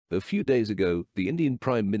A few days ago, the Indian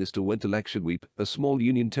Prime Minister went to Lakshadweep, a small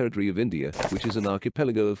union territory of India, which is an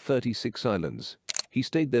archipelago of 36 islands. He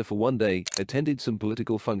stayed there for one day, attended some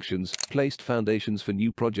political functions, placed foundations for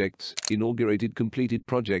new projects, inaugurated completed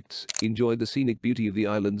projects, enjoyed the scenic beauty of the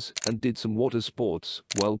islands, and did some water sports,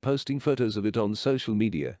 while posting photos of it on social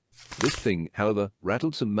media. This thing, however,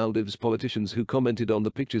 rattled some Maldives politicians who commented on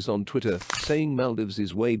the pictures on Twitter, saying Maldives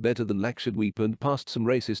is way better than Lakshadweep and passed some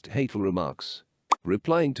racist, hateful remarks.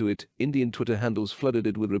 Replying to it, Indian Twitter handles flooded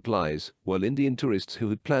it with replies, while Indian tourists who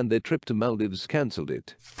had planned their trip to Maldives cancelled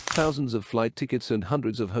it. Thousands of flight tickets and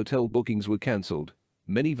hundreds of hotel bookings were cancelled.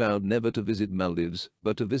 Many vowed never to visit Maldives,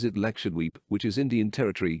 but to visit Lakshadweep, which is Indian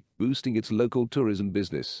territory, boosting its local tourism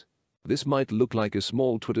business. This might look like a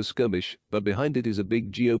small Twitter skirmish, but behind it is a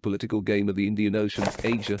big geopolitical game of the Indian Ocean,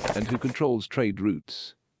 Asia, and who controls trade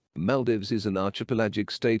routes. Maldives is an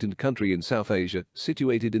archipelagic state and country in South Asia,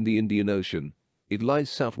 situated in the Indian Ocean. It lies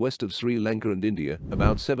southwest of Sri Lanka and India,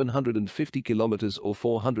 about 750 kilometers or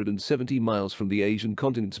 470 miles from the Asian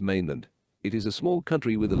continent's mainland. It is a small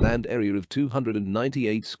country with a land area of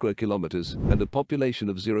 298 square kilometers and a population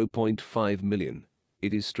of 0.5 million.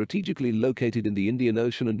 It is strategically located in the Indian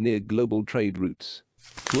Ocean and near global trade routes.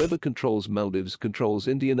 Whoever controls Maldives controls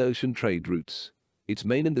Indian Ocean trade routes. Its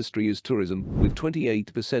main industry is tourism, with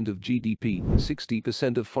 28% of GDP,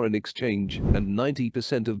 60% of foreign exchange, and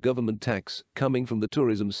 90% of government tax coming from the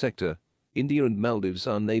tourism sector. India and Maldives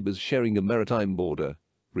are neighbors sharing a maritime border.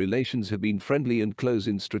 Relations have been friendly and close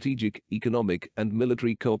in strategic, economic, and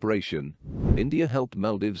military cooperation. India helped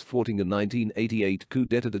Maldives thwarting a 1988 coup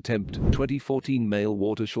d'etat attempt, 2014 male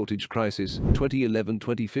water shortage crisis,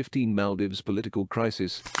 2011-2015 Maldives political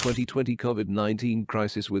crisis, 2020 COVID-19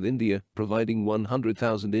 crisis with India, providing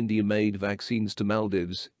 100,000 India-made vaccines to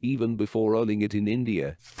Maldives, even before rolling it in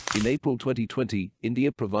India. In April 2020,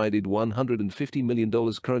 India provided $150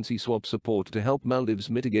 million currency swap support to help Maldives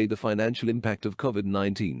mitigate the financial impact of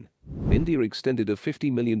COVID-19. India extended a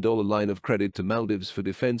 $50 million line of credit to Maldives for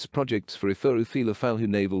defense projects for Falhu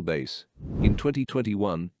Naval Base. In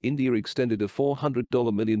 2021, India extended a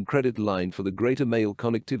 $400 million credit line for the Greater Mail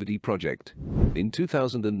Connectivity Project. In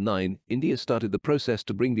 2009, India started the process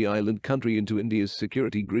to bring the island country into India's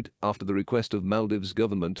security grid. After the request of Maldives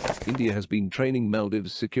government, India has been training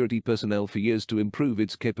Maldives security personnel for years to improve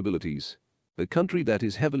its capabilities. A country that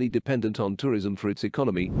is heavily dependent on tourism for its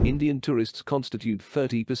economy, Indian tourists constitute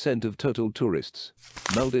 30% of total tourists.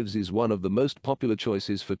 Maldives is one of the most popular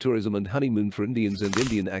choices for tourism and honeymoon for Indians and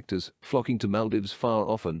Indian actors, flocking to Maldives far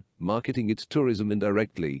often, marketing its tourism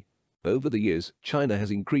indirectly. Over the years, China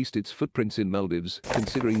has increased its footprints in Maldives,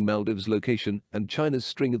 considering Maldives' location and China's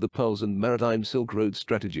string of the pearls and maritime Silk Road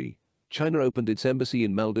strategy. China opened its embassy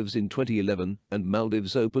in Maldives in 2011, and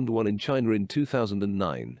Maldives opened one in China in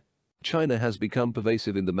 2009. China has become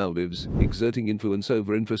pervasive in the Maldives, exerting influence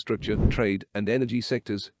over infrastructure, trade, and energy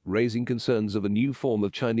sectors, raising concerns of a new form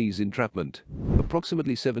of Chinese entrapment.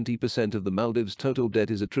 Approximately 70% of the Maldives' total debt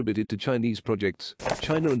is attributed to Chinese projects.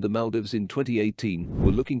 China and the Maldives in 2018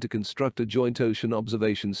 were looking to construct a joint ocean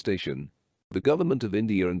observation station. The government of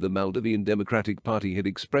India and the Maldivian Democratic Party had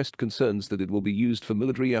expressed concerns that it will be used for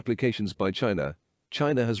military applications by China.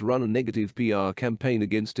 China has run a negative PR campaign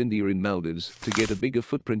against India in Maldives to get a bigger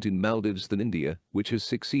footprint in Maldives than India, which has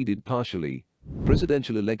succeeded partially.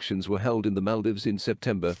 Presidential elections were held in the Maldives in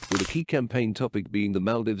September, with a key campaign topic being the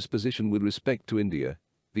Maldives' position with respect to India.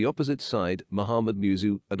 The opposite side, Mohammad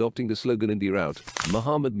Muizzu, adopting the slogan India Out.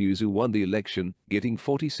 Mohammad Muizzu won the election, getting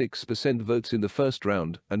 46% votes in the first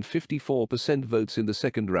round and 54% votes in the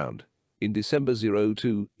second round. In December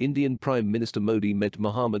 2002, Indian Prime Minister Modi met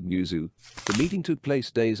Mohammad Muizzu. The meeting took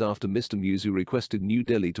place days after Mr. Muizzu requested New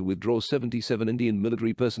Delhi to withdraw 77 Indian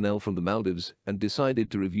military personnel from the Maldives and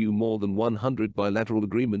decided to review more than 100 bilateral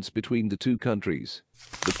agreements between the two countries.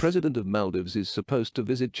 The president of Maldives is supposed to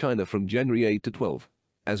visit China from January 8 to 12.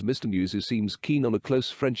 As Mr. Muizzu seems keen on a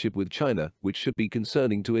close friendship with China, which should be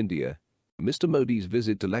concerning to India. Mr. Modi's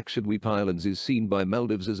visit to Lakshadweep Islands is seen by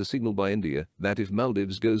Maldives as a signal by India that if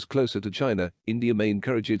Maldives goes closer to China, India may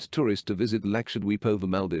encourage its tourists to visit Lakshadweep over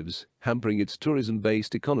Maldives, hampering its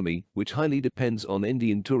tourism-based economy, which highly depends on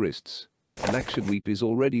Indian tourists. Lakshadweep is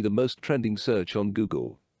already the most trending search on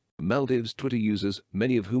Google. Maldives Twitter users,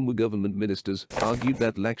 many of whom were government ministers, argued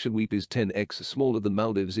that Lakshadweep is 10x smaller than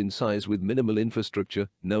Maldives in size with minimal infrastructure,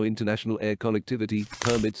 no international air connectivity,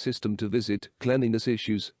 permit system to visit, cleanliness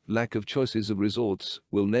issues, lack of choices of resorts,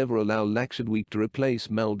 will never allow Lakshadweep to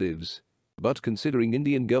replace Maldives. But considering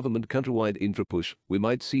Indian government countrywide infra push, we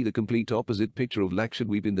might see the complete opposite picture of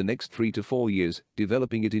Lakshadweep in the next 3 to 4 years,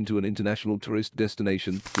 developing it into an international tourist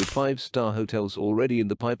destination, with 5-star hotels already in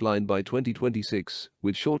the pipeline by 2026,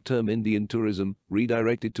 with short-term Indian tourism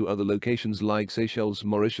redirected to other locations like Seychelles,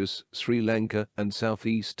 Mauritius, Sri Lanka, and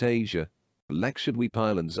Southeast Asia. Lakshadweep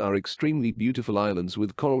Islands are extremely beautiful islands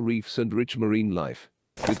with coral reefs and rich marine life.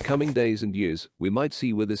 With coming days and years, we might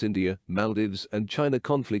see where this India, Maldives and China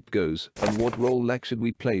conflict goes and what role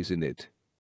Lakshadweep plays in it.